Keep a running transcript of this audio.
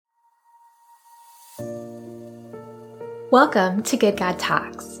Welcome to Good God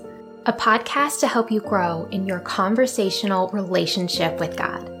Talks, a podcast to help you grow in your conversational relationship with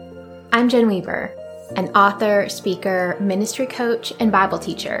God. I'm Jen Weaver, an author, speaker, ministry coach, and Bible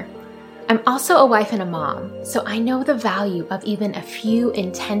teacher. I'm also a wife and a mom, so I know the value of even a few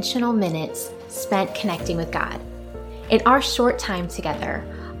intentional minutes spent connecting with God. In our short time together,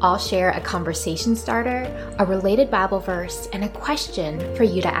 I'll share a conversation starter, a related Bible verse, and a question for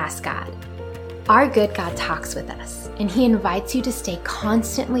you to ask God. Our good God talks with us, and He invites you to stay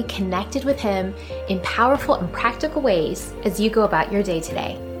constantly connected with Him in powerful and practical ways as you go about your day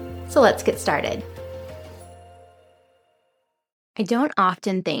today. So let's get started. I don't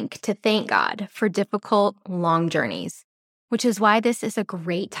often think to thank God for difficult, long journeys, which is why this is a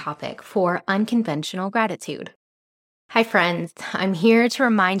great topic for unconventional gratitude. Hi, friends. I'm here to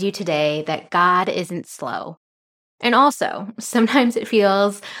remind you today that God isn't slow. And also, sometimes it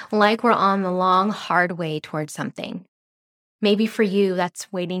feels like we're on the long, hard way towards something. Maybe for you,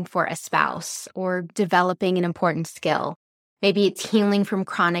 that's waiting for a spouse or developing an important skill. Maybe it's healing from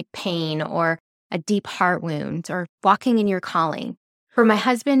chronic pain or a deep heart wound or walking in your calling. For my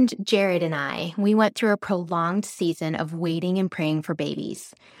husband, Jared, and I, we went through a prolonged season of waiting and praying for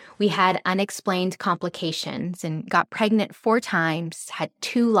babies. We had unexplained complications and got pregnant 4 times, had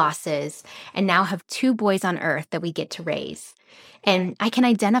 2 losses, and now have 2 boys on earth that we get to raise. And I can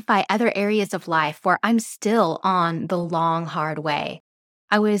identify other areas of life where I'm still on the long, hard way.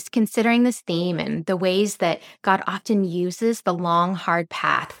 I was considering this theme and the ways that God often uses the long, hard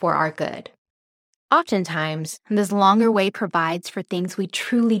path for our good. Oftentimes, this longer way provides for things we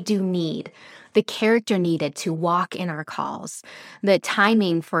truly do need, the character needed to walk in our calls, the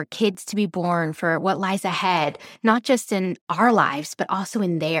timing for kids to be born for what lies ahead, not just in our lives, but also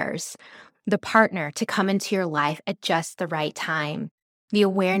in theirs, the partner to come into your life at just the right time, the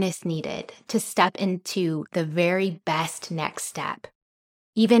awareness needed to step into the very best next step,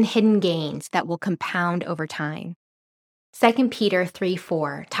 even hidden gains that will compound over time. 2 Peter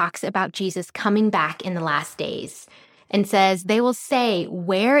 3:4 talks about Jesus coming back in the last days and says, they will say,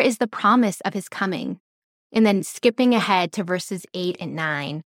 where is the promise of his coming? And then skipping ahead to verses 8 and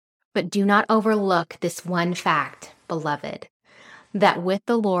 9, but do not overlook this one fact, beloved, that with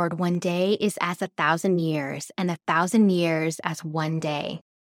the Lord 1 day is as 1,000 years, and 1,000 years as 1 day.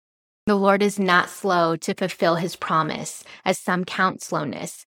 The Lord is not slow to fulfill his promise, as some count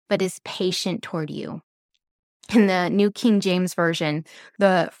slowness, but is patient toward you. In the New King James Version,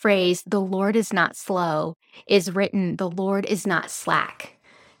 the phrase, the Lord is not slow, is written, the Lord is not slack.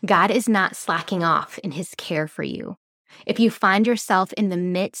 God is not slacking off in his care for you. If you find yourself in the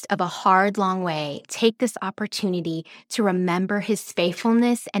midst of a hard, long way, take this opportunity to remember his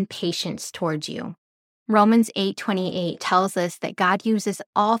faithfulness and patience towards you. Romans 8:28 tells us that God uses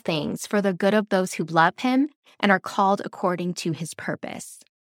all things for the good of those who love him and are called according to his purpose.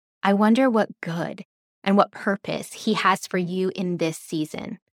 I wonder what good and what purpose he has for you in this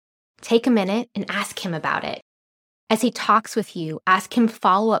season. Take a minute and ask him about it. As he talks with you, ask him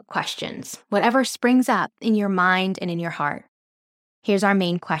follow-up questions, whatever springs up in your mind and in your heart. Here's our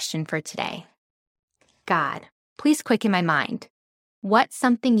main question for today. God, please quicken my mind. What's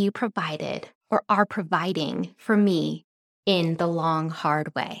something you provided or are providing for me in the long,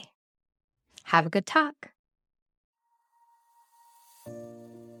 hard way? Have a good talk.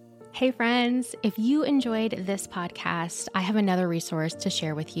 Hey friends, if you enjoyed this podcast, I have another resource to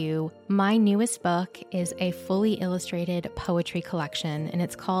share with you. My newest book is a fully illustrated poetry collection, and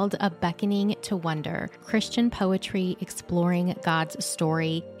it's called A Beckoning to Wonder, Christian Poetry Exploring God's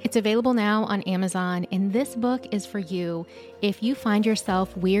Story. It's available now on Amazon, and this book is for you if you find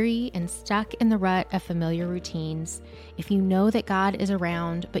yourself weary and stuck in the rut of familiar routines, if you know that God is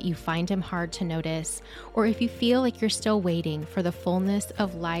around, but you find him hard to notice, or if you feel like you're still waiting for the fullness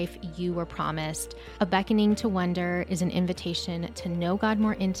of life you were promised. A Beckoning to Wonder is an invitation to know God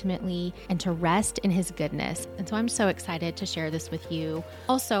more intimately and to rest in his goodness. And so I'm so excited to share this with you.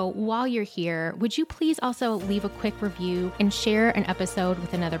 Also, while you're here, would you please also leave a quick review and share an episode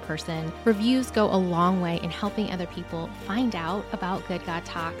with another person? Reviews go a long way in helping other people find out about Good God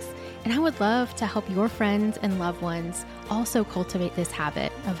Talks. And I would love to help your friends and loved ones also cultivate this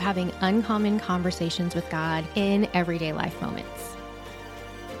habit of having uncommon conversations with God in everyday life moments.